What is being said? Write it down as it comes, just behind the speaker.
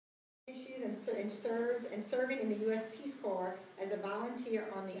studies and serving in the U.S. Peace Corps as a volunteer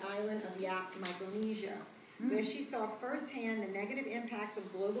on the island of Yap, Micronesia, where she saw firsthand the negative impacts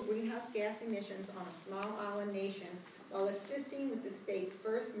of global greenhouse gas emissions on a small island nation while assisting with the state's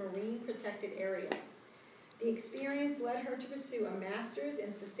first marine protected area. The experience led her to pursue a master's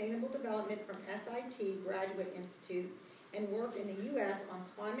in sustainable development from SIT Graduate Institute and work in the U.S. on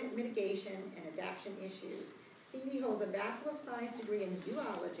climate mitigation and adaptation issues. Stevie holds a Bachelor of Science degree in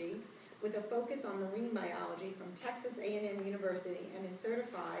zoology with a focus on marine biology from Texas A&M University and is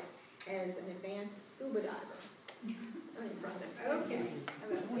certified as an advanced scuba diver. Impressive. Okay.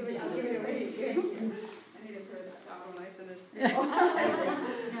 I'll give it away. I need to throw that down when I send it.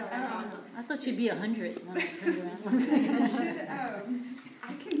 No, that's awesome. I thought you'd be 100 when I turned around.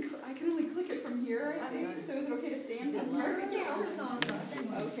 I can only click it from here, I think. So is it okay to stand? That's perfect.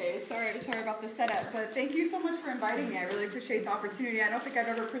 Yeah, okay, sorry about the setup, but thank you so much for inviting me. I really appreciate the opportunity. I don't think I've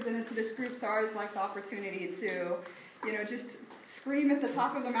ever presented to this group, so I always like the opportunity to, just scream at the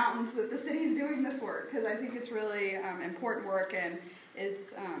top of the mountains that the city's doing this work, because I think it's really important work, and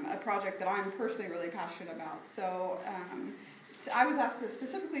it's a project that I'm personally really passionate about. So I was asked to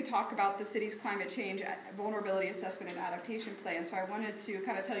specifically talk about the city's climate change vulnerability assessment and adaptation plan. So I wanted to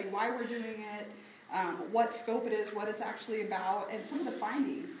kind of tell you why we're doing it, what scope it is, what it's actually about, and some of the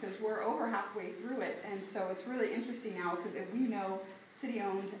findings, because we're over halfway through it. And so it's really interesting now because we know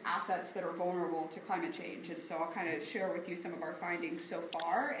city-owned assets that are vulnerable to climate change. And so I'll kind of share with you some of our findings so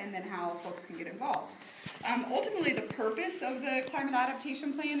far and then how folks can get involved. Ultimately, the purpose of the climate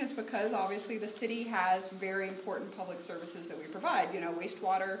adaptation plan is because obviously the city has very important public services that we provide,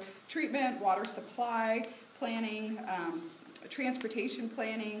 wastewater treatment, water supply planning, transportation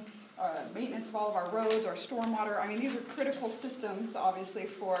planning, maintenance of all of our roads, our stormwater. I mean, these are critical systems, obviously,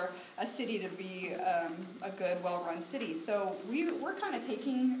 for a city to be a good, well-run city. So we're kind of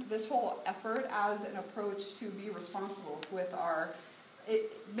taking this whole effort as an approach to be responsible with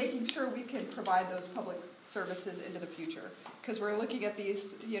making sure we can provide those public services into the future. Because we're looking at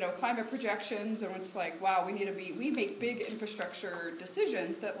these, climate projections, and it's like, wow, we make big infrastructure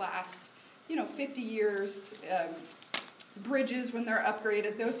decisions that last, 50 years. Bridges, when they're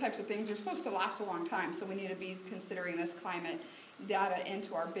upgraded, those types of things are supposed to last a long time, so we need to be considering this climate data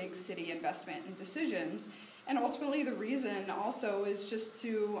into our big city investment and decisions. And ultimately the reason also is just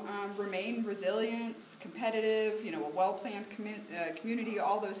to remain resilient, competitive, a well-planned community,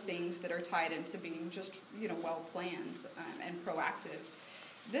 all those things that are tied into being just well-planned and proactive.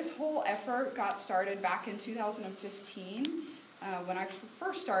 This whole effort got started back in 2015. When I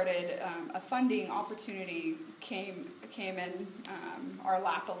first started, a funding opportunity came in our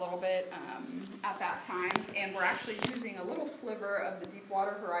lap a little bit at that time, and we're actually using a little sliver of the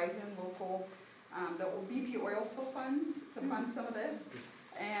Deepwater Horizon local, the BP oil spill funds to fund some of this,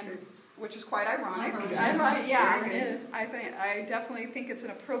 and which is quite ironic. I definitely think it's an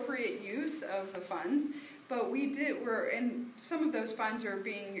appropriate use of the funds. But some of those funds are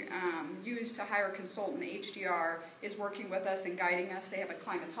being used to hire a consultant. HDR is working with us and guiding us. They have a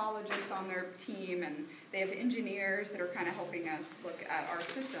climatologist on their team, and they have engineers that are kind of helping us look at our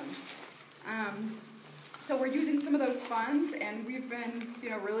system. So we're using some of those funds, and we've been,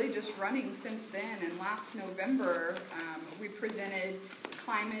 really just running since then. And last November, we presented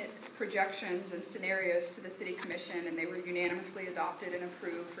climate projections and scenarios to the City Commission, and they were unanimously adopted and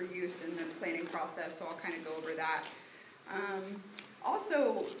approved for use in the planning process, so I'll kind of go over that.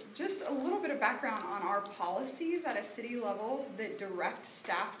 Also, just a little bit of background on our policies at a city level that direct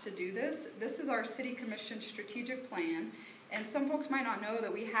staff to do this. This is our City Commission strategic plan. And some folks might not know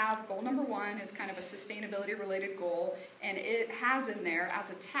that we have goal number 1 is kind of a sustainability related goal, and it has in there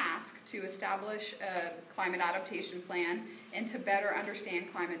as a task to establish a climate adaptation plan and to better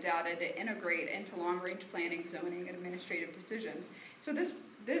understand climate data to integrate into long range planning, zoning, and administrative decisions. So this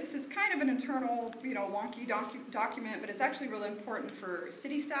is kind of an internal, wonky document, but it's actually really important for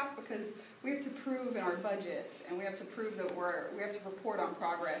city staff because we have to prove in our budgets, and we have to prove that we have to report on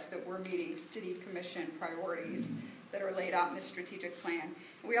progress, that we're meeting City Commission priorities that are laid out in this strategic plan.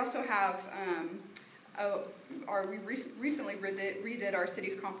 We also have, we recently redid our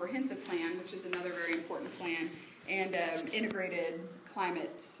city's comprehensive plan, which is another very important plan, and integrated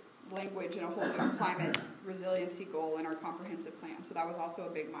climate language and a whole new climate resiliency goal in our comprehensive plan. So that was also a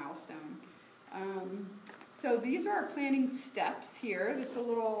big milestone. So these are our planning steps here. It's a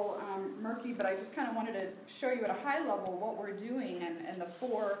little murky, but I just kind of wanted to show you at a high level what we're doing, and the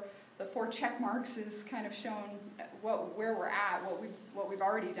four check marks is kind of shown where we're at, what we've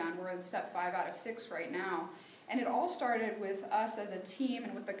already done. We're in step 5 out of 6 right now. And it all started with us as a team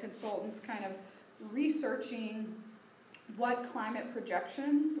and with the consultants kind of researching what climate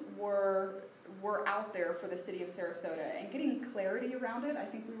projections were out there for the city of Sarasota and getting clarity around it. I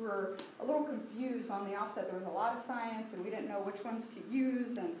think we were a little confused on the offset. There was a lot of science and we didn't know which ones to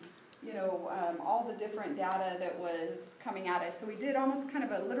use and all the different data that was coming at us. So we did almost kind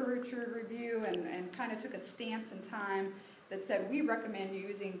of a literature review and kind of took a stance in time that said we recommend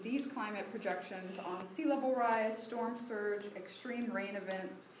using these climate projections on sea level rise, storm surge, extreme rain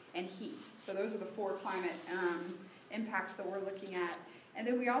events, and heat. So those are the 4 climate impacts that we're looking at. And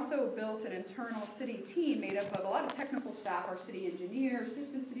then we also built an internal city team made up of a lot of technical staff, our city engineer,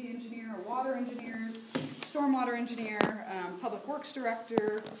 assistant city engineer, water engineers, stormwater engineer, public works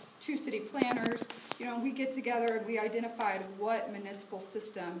director, 2 city planners. We get together and we identified what municipal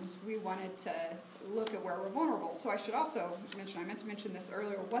systems we wanted to look at where we're vulnerable. So I should also mention, I meant to mention this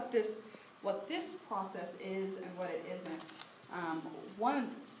earlier, what this process is and what it isn't.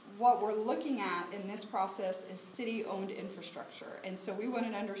 What we're looking at in this process is city-owned infrastructure. And so we want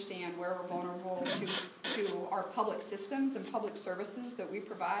to understand where we're vulnerable to our public systems and public services that we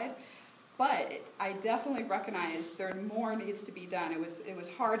provide. But I definitely recognize there more needs to be done. It was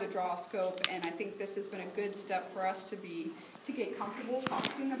hard to draw a scope, and I think this has been a good step for us to get comfortable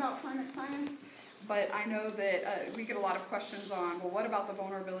talking about climate science. But I know that we get a lot of questions on, well, what about the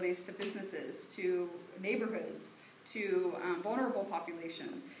vulnerabilities to businesses, to neighborhoods, to vulnerable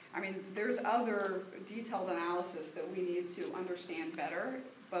populations? I mean, there's other detailed analysis that we need to understand better,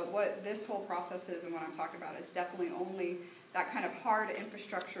 but what this whole process is and what I'm talking about is definitely only that kind of hard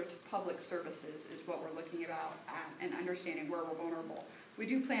infrastructure to public services is what we're looking about and understanding where we're vulnerable. We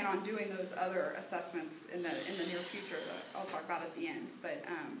do plan on doing those other assessments in the near future that I'll talk about at the end, but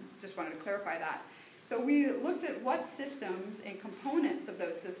just wanted to clarify that. So we looked at what systems and components of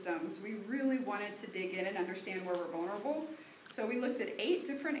those systems we really wanted to dig in and understand where we're vulnerable. So we looked at 8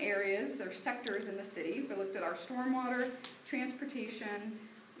 different areas or sectors in the city. We looked at our stormwater, transportation,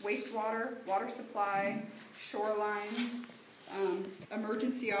 wastewater, water supply, shorelines,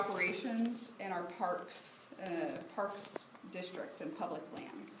 emergency operations, and our parks district and public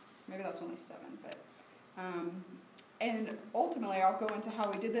lands. So maybe that's only 7, but and ultimately I'll go into how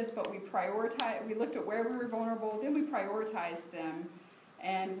we did this, but we looked at where we were vulnerable, then we prioritized them,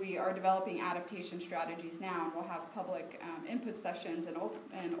 and we are developing adaptation strategies now, and we'll have public input sessions,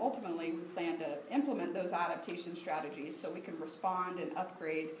 and ultimately we plan to implement those adaptation strategies so we can respond and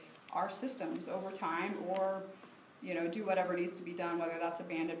upgrade our systems over time, or do whatever needs to be done, whether that's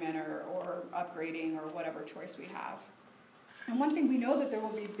abandonment or upgrading or whatever choice we have. And one thing we know that there will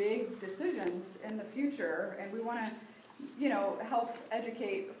be big decisions in the future, and we want to help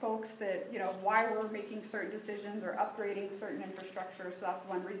educate folks that, why we're making certain decisions or upgrading certain infrastructure. So that's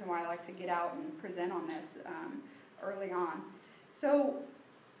one reason why I like to get out and present on this early on. So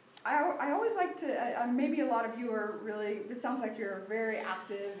I always like to, maybe a lot of you are really, it sounds like you're very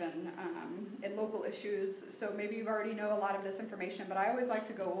active and in local issues, so maybe you already know a lot of this information, but I always like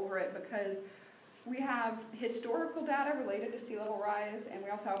to go over it because we have historical data related to sea level rise, and we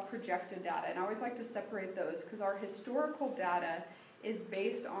also have projected data. And I always like to separate those because our historical data is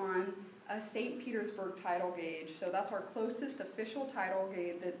based on a St. Petersburg tidal gauge. So that's our closest official tidal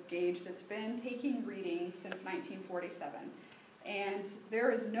gauge that's been taking readings since 1947. And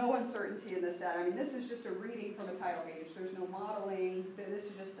there is no uncertainty in this data. I mean, this is just a reading from a tidal gauge. There's no modeling. This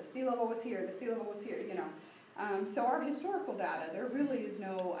is just the sea level was here, the sea level was here, So our historical data, there really is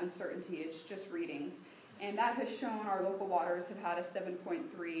no uncertainty. It's just readings. And that has shown our local waters have had a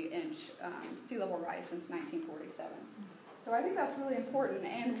 7.3-inch sea level rise since 1947. So I think that's really important.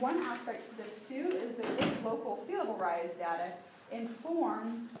 And one aspect to this, too, is that this local sea level rise data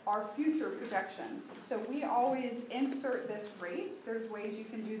informs our future projections. So we always insert this rates. There's ways you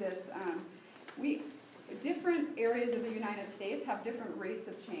can do this. Different areas of the United States have different rates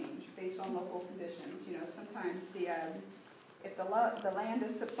of change based on local conditions. Sometimes if the land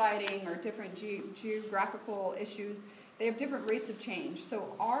is subsiding or different geographical issues, they have different rates of change.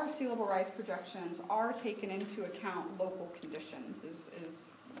 So our sea level rise projections are taken into account local conditions is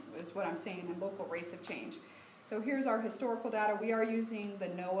what I'm saying, and local rates of change. So here's our historical data. We are using the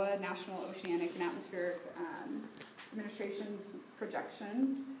NOAA, National Oceanic and Atmospheric Administration's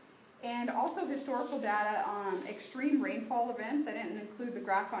projections, and also historical data on extreme rainfall events. I didn't include the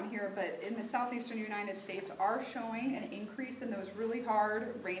graph on here, but in the southeastern United States are showing an increase in those really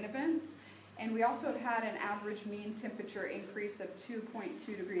hard rain events. And we also have had an average mean temperature increase of 2.2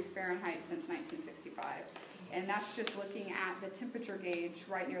 degrees Fahrenheit since 1965. And that's just looking at the temperature gauge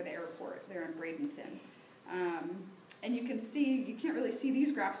right near the airport there in Bradenton. And you can see, you can't really see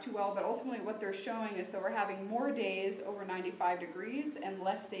these graphs too well, but ultimately what they're showing is that we're having more days over 95 degrees and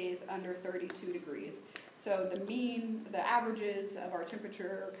less days under 32 degrees. So the averages of our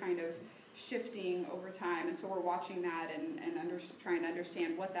temperature are kind of shifting over time, and so we're watching that and trying to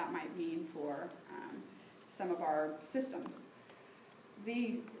understand what that might mean for some of our systems.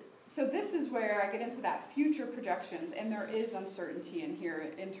 So this is where I get into that future projections, and there is uncertainty in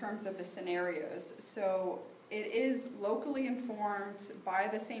here in terms of the scenarios. So it is locally informed by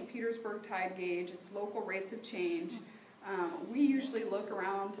the St. Petersburg tide gauge. It's local rates of change. We usually look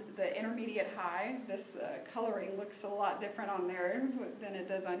around the intermediate high. This coloring looks a lot different on there than it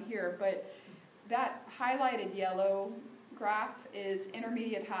does on here, but that highlighted yellow graph is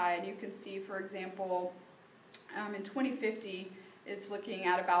intermediate high, and you can see, for example, in 2050, it's looking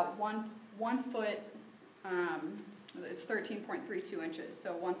at about one foot, it's 13.32 inches,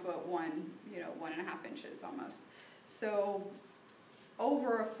 so 1 foot, 1.5 inches almost. So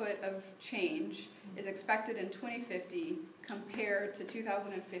over a foot of change is expected in 2050 compared to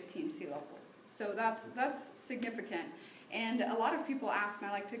 2015 sea levels. So that's significant. And a lot of people ask,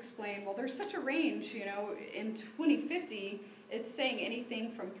 and I like to explain, well, there's such a range, in 2050, it's saying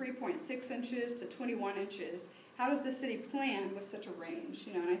anything from 3.6 inches to 21 inches. How does the city plan with such a range?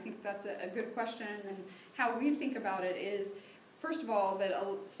 And I think that's a good question. And how we think about it is, first of all, that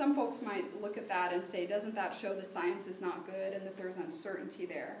some folks might look at that and say, doesn't that show the science is not good and that there's uncertainty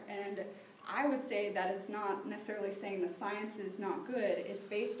there? And I would say that is not necessarily saying the science is not good. It's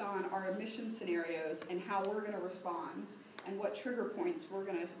based on our emission scenarios and how we're going to respond and what trigger points we're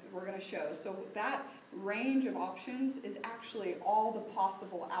going to show. So that range of options is actually all the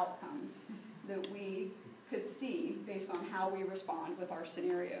possible outcomes that we could see based on how we respond with our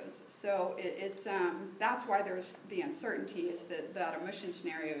scenarios. So that's why there's the uncertainty, is that emission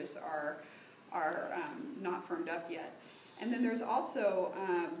scenarios are not firmed up yet. And then there's also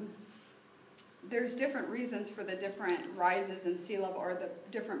there's different reasons for the different rises in sea level, or the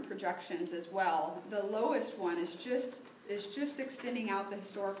different projections as well. The lowest one is just extending out the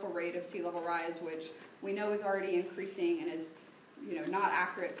historical rate of sea level rise, which we know is already increasing and is not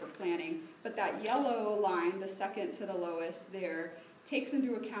accurate for planning. But that yellow line, the second to the lowest there, takes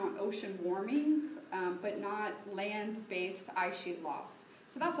into account ocean warming, but not land-based ice sheet loss.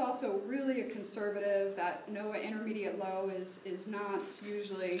 So that's also really a conservative. That NOAA intermediate low is not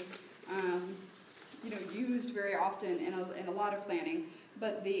usually used very often in a lot of planning.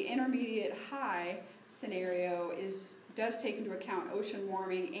 But the intermediate high scenario does take into account ocean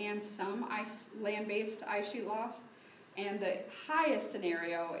warming and some land-based ice sheet loss. And the highest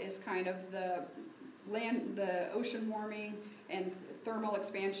scenario is kind of the ocean warming and thermal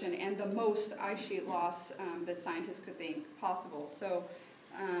expansion and the most ice sheet loss that scientists could think possible. So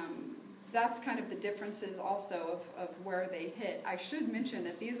that's kind of the differences also of where they hit. I should mention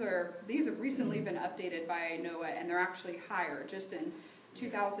that these have recently been updated by NOAA, and they're actually higher, just in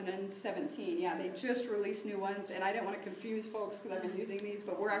 2017. Yeah, they just released new ones, and I didn't want to confuse folks because I've been using these,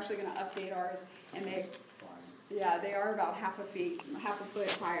 but we're actually going to update ours, and they are about half a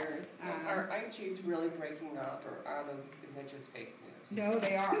foot higher. Are ice sheets really breaking up, or is that just fake news? No,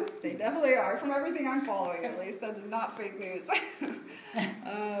 they are. They definitely are. From everything I'm following, at least, that's not fake news.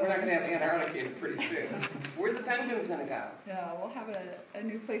 We're not going to have Antarctica pretty soon. Where's the penguins going to go? Yeah, we'll have a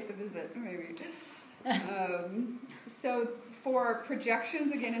new place to visit, maybe. So for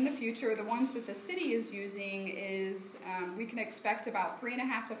projections, again, in the future, the ones that the city is using is we can expect about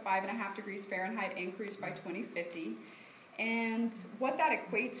 3.5 to 5.5 degrees Fahrenheit increase by 2050. And what that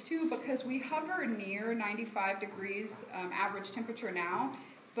equates to, because we hover near 95 degrees average temperature now,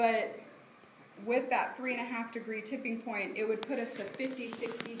 but with that 3.5 degree tipping point, it would put us to 50,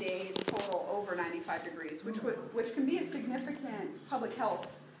 60 days total over 95 degrees, which can be a significant public health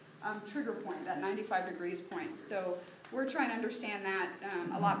trigger point, that 95 degrees point. So we're trying to understand that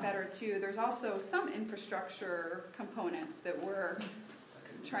a lot better too. There's also some infrastructure components that we're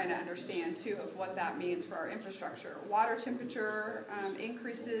trying to understand too, of what that means for our infrastructure. Water temperature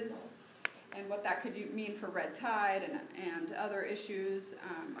increases, and what that could mean for red tide and other issues.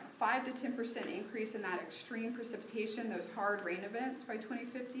 5 to 10% increase in that extreme precipitation, those hard rain events by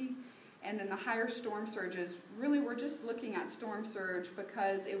 2050. And then the higher storm surges, really we're just looking at storm surge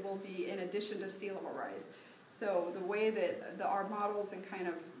because it will be in addition to sea level rise. So the way that our models and kind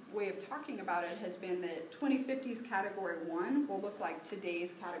of way of talking about it has been that 2050's category 1 will look like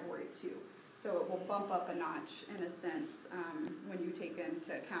today's category 2. So it will bump up a notch in a sense when you take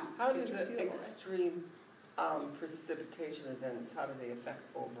into account How do future sea the level rise. extreme precipitation events, how do they affect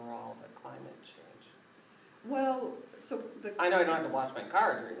overall the climate change? Well, I know I don't have to wash my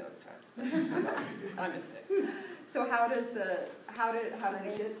car during those times, but I'm just kidding. so how does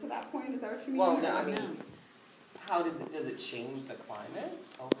it get to that point? Is that what you mean? Well, no, I mean, How does it change the climate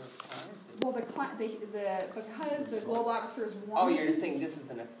over time? Well, because the global atmosphere is warming. Oh, you're just saying this is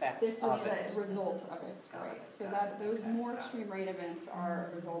an effect This is of it. the result of it, right? So that those Okay, more got it. extreme rain events are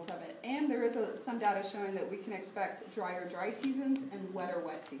a result of it. And there is some data showing that we can expect drier dry seasons and wetter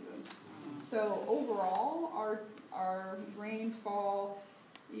wet seasons. So overall, our rainfall,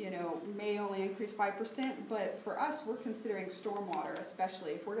 may only increase 5%, but for us, we're considering stormwater,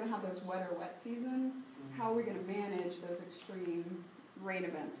 especially if we're going to have those wetter wet seasons. How are we going to manage those extreme rain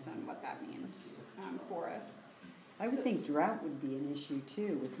events and what that means for us? I would think drought would be an issue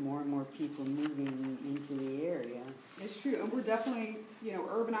too, with more and more people moving into the area. It's true, and we're definitely,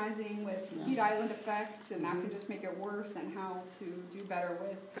 urbanizing with heat island effects, and that can just make it worse, and how to do better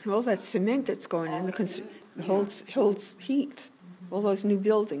with. And all that cement that's going in, it holds heat. All those new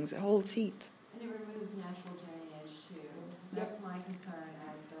buildings, it holds heat. And it removes natural drainage too. That's my concern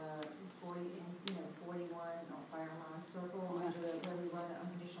at the 41 or Fire Line Circle under where we run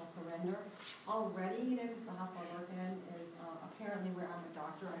unconditional surrender. Already, because the hospital I work in is apparently where I'm a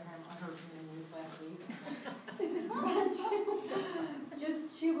doctor. I heard from the news last week.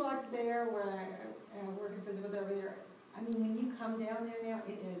 Just 2 blocks there where I work and visit with over there. I mean, when you come down there now,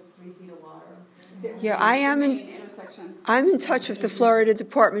 it is 3 feet of water. Yeah, I'm in touch with the Florida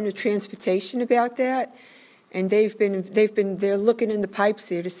Department of Transportation about that, and they're looking in the pipes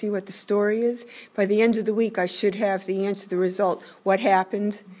there to see what the story is. By the end of the week, I should have the answer, the result, what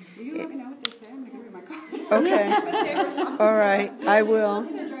happened. Will you let me know what they say? I'm going to give you my card. Okay. All right, I will.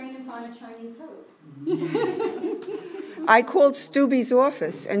 Look at the drain and find a Chinese hose. I called Stubby's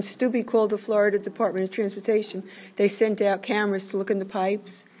office, and Stubby called the Florida Department of Transportation. They sent out cameras to look in the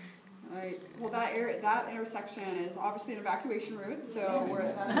pipes. Right. Well, that intersection is obviously an evacuation route, so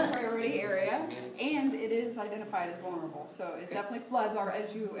that's a priority area, and it is identified as vulnerable. So it definitely floods. As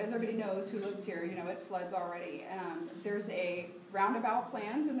everybody knows who lives here, it floods already. There's a roundabout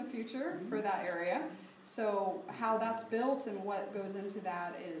plans in the future for that area. So how that's built and what goes into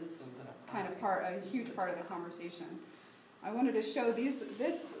that is kind of a huge part of the conversation. I wanted to show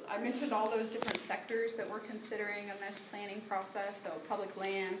I mentioned all those different sectors that we're considering in this planning process. So public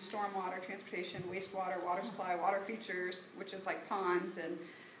land, stormwater, transportation, wastewater, water supply, water features, which is like ponds and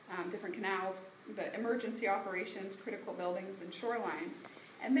different canals, the emergency operations, critical buildings, and shorelines.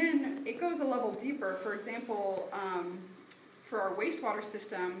 And then it goes a level deeper. For example, for our wastewater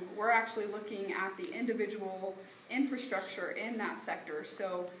system, we're actually looking at the individual infrastructure in that sector.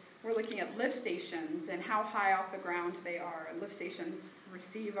 So we're looking at lift stations and how high off the ground they are. And lift stations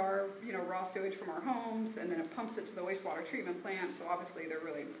receive our raw sewage from our homes, and then it pumps it to the wastewater treatment plant, so obviously they're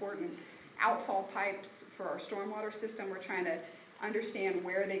really important. Outfall pipes for our stormwater system, we're trying to understand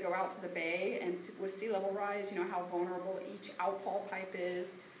where they go out to the bay, and with sea level rise, how vulnerable each outfall pipe is.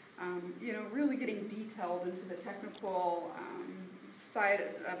 Really getting detailed into the technical side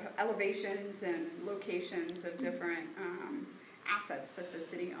of elevations and locations of different assets that the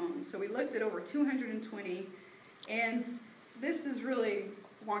city owns. So we looked at over 220, and this is really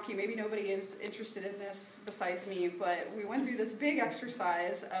wonky. Maybe nobody is interested in this besides me, but we went through this big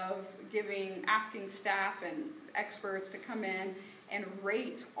exercise of asking staff and experts to come in and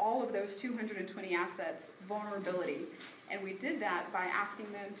rate all of those 220 assets vulnerability. And we did that by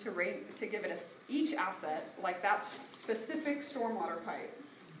asking them to give it each asset, like that specific stormwater pipe.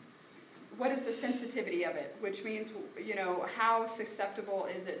 What is the sensitivity of it? Which means, how susceptible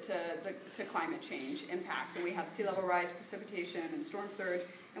is it to climate change impact? And we have sea level rise, precipitation, and storm surge.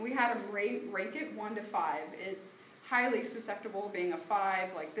 And we had them rank it 1 to 5. It's highly susceptible, being a 5.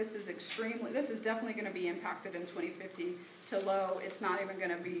 Like this is definitely going to be impacted in 2050 to low. It's not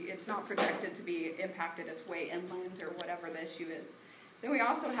projected to be impacted its way inland or whatever the issue is. Then we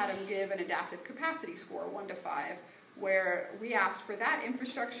also had them give an adaptive capacity score, 1 to 5. Where we asked for that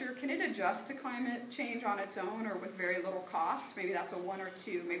infrastructure, can it adjust to climate change on its own or with very little cost? Maybe that's a 1 or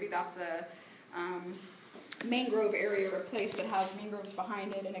 2. Maybe that's a mangrove area or a place that has mangroves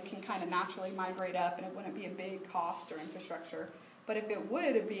behind it, and it can kind of naturally migrate up, and it wouldn't be a big cost or infrastructure. But if it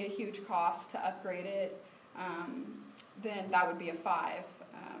would be a huge cost to upgrade it, then that would be a 5.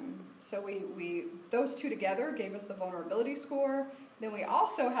 So those two together gave us a vulnerability score. Then we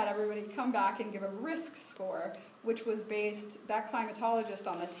also had everybody come back and give a risk score, which was that climatologist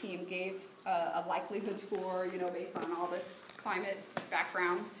on the team gave a likelihood score, based on all this climate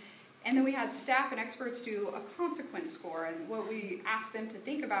background. And then we had staff and experts do a consequence score, and what we asked them to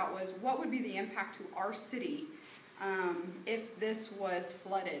think about was what would be the impact to our city if this was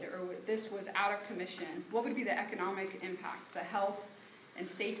flooded or this was out of commission. What would be the economic impact, the health and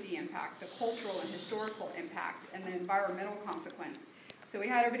safety impact, the cultural and historical impact, and the environmental consequence. So we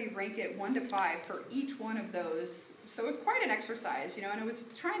had everybody rank it 1 to 5 for each one of those. So it was quite an exercise, you know, and it was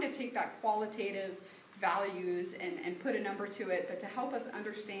trying to take that qualitative values and put a number to it, but to help us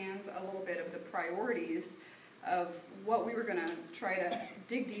understand a little bit of the priorities of what we were going to try to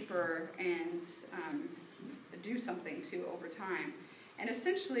dig deeper and do something to over time. And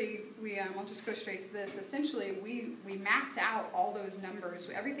essentially, I'll just go straight to this. Essentially, we mapped out all those numbers.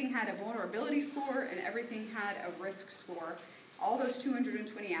 Everything had a vulnerability score and everything had a risk score. All those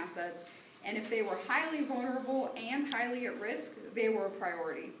 220 assets. And if they were highly vulnerable and highly at risk, they were a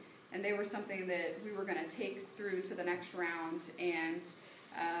priority. And they were something that we were going to take through to the next round, and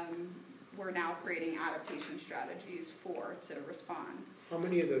we're now creating adaptation strategies to respond. How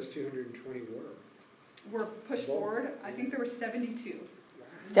many of those 220 Were pushed forward. I think there were 72.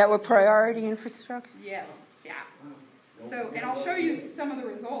 That were priority infrastructure? Yes, yeah. So, and I'll show you some of the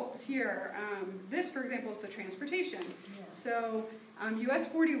results here. This, for example, is the transportation. So, US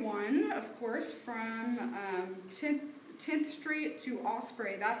 41, of course, from 10th Street to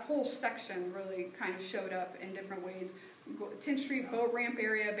Osprey, that whole section really kind of showed up in different ways. 10th Street boat ramp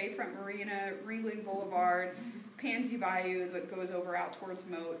area, Bayfront Marina, Ringling Boulevard, Pansy Bayou that goes over out towards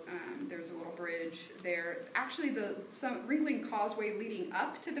Moat. There's a little bridge there. Actually, some Ringling Causeway leading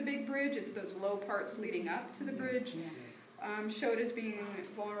up to the big bridge, it's those low parts leading up to the bridge, showed as being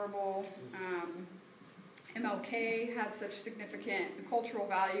vulnerable. MLK had such significant cultural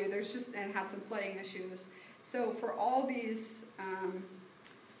value. And had some flooding issues. So for all these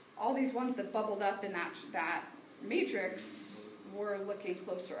ones that bubbled up in that matrix, we're looking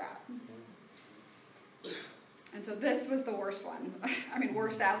closer at. And so this was the worst one. I mean,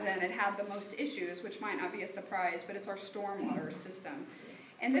 worst as in it had the most issues, which might not be a surprise, but it's our stormwater system.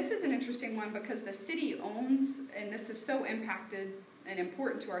 And this is an interesting one because the city owns, and this is so impacted and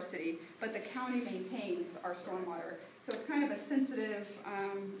important to our city, but the county maintains our stormwater. So it's kind of a sensitive,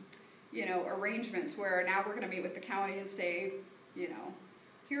 arrangements where now we're going to meet with the county and say,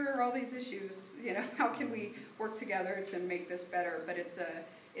 here are all these issues, how can we work together to make this better? But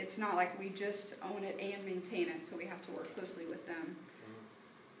it's not like we just own it and maintain it, so we have to work closely with them.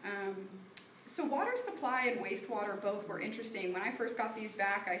 So water supply and wastewater both were interesting. When I first got these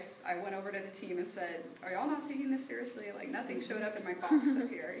back, I went over to the team and said, are y'all not taking this seriously? Like, nothing showed up in my box up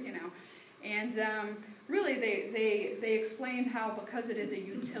here, And really, they explained how because it is a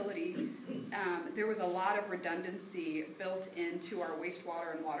utility, there was a lot of redundancy built into our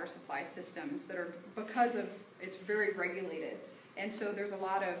wastewater and water supply systems that are, because of, it's very regulated. And so there's a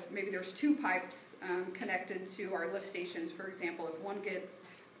lot of, maybe there's 2 pipes connected to our lift stations, for example. If one gets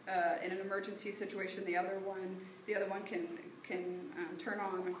in an emergency situation, the other one can turn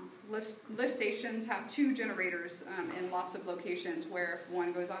on. Lift stations have 2 generators in lots of locations where if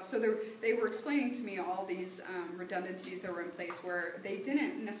one goes off. So they were explaining to me all these redundancies that were in place where they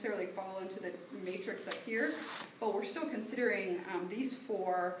didn't necessarily fall into the matrix up here, but we're still considering these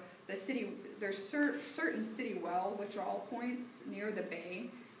for the city. There's certain city well withdrawal points near the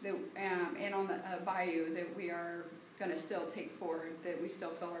bay that, and on the bayou that we are going to still take forward, that we still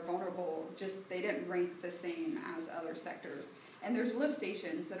feel are vulnerable, just they didn't rank the same as other sectors. And there's lift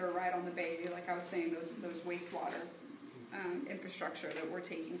stations that are right on the bay, like I was saying, those wastewater infrastructure that we're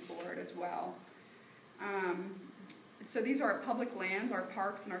taking forward as well. So these are our public lands, our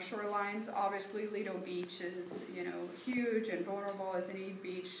parks and our shorelines. Obviously, Lido Beach is, huge and vulnerable as any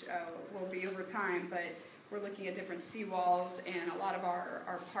beach will be over time, but we're looking at different seawalls and a lot of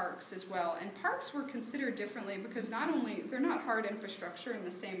our parks as well. And parks were considered differently because not only, they're not hard infrastructure in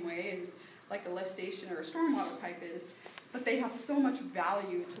the same way as like a lift station or a stormwater pipe is, but they have so much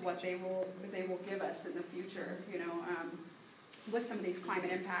value to what they will give us in the future, with some of these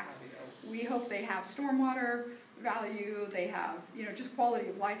climate impacts. We hope they have stormwater value, they have, just quality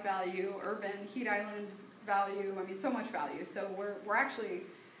of life value, urban heat island value, so much value. So we're actually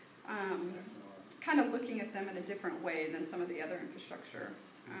kind of looking at them in a different way than some of the other infrastructure.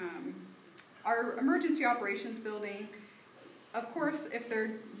 Our emergency operations building, of course, if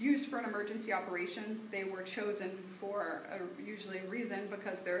they're used for an emergency operations, they were chosen for usually a reason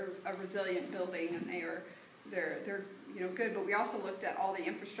because they're a resilient building and they're good. But we also looked at all the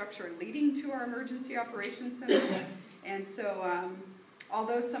infrastructure leading to our emergency operations center, and so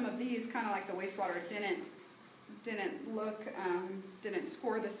although some of these, kind of like the wastewater, didn't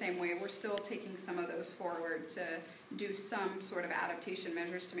score the same way, we're still taking some of those forward to do some sort of adaptation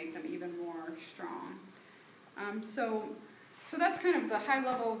measures to make them even more strong. So that's kind of the high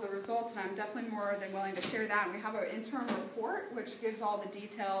level of the results, and I'm definitely more than willing to share that. And we have an internal report which gives all the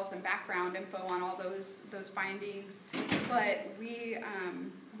details and background info on all those findings. but we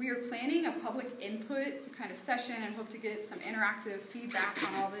are planning a public input kind of session and hope to get some interactive feedback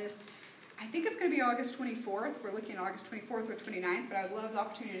on all this. I think it's going to be August 24th. We're looking at August 24th or 29th, but I would love the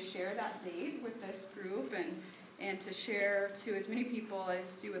opportunity to share that date with this group and to share to as many people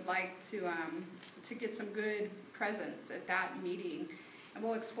as you would like to get some good presence at that meeting. And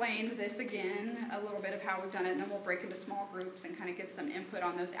we'll explain this again, a little bit of how we've done it, and then we'll break into small groups and kind of get some input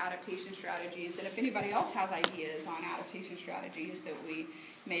on those adaptation strategies. And if anybody else has ideas on adaptation strategies that we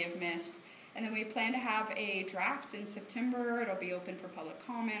may have missed. And then we plan to have a draft in September. It'll be open for public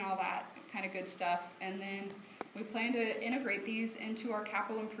comment, all that kind of good stuff. And then we plan to integrate these into our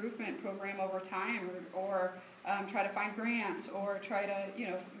capital improvement program over time, or try to find grants, or try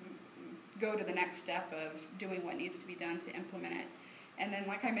to, go to the next step of doing what needs to be done to implement it. And then,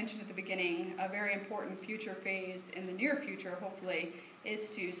 like I mentioned at the beginning, a very important future phase in the near future, hopefully, is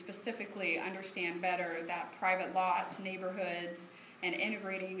to specifically understand better that private lots, neighborhoods, and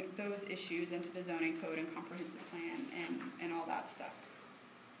integrating those issues into the zoning code and comprehensive plan and all that stuff.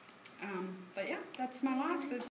 But yeah, that's my last.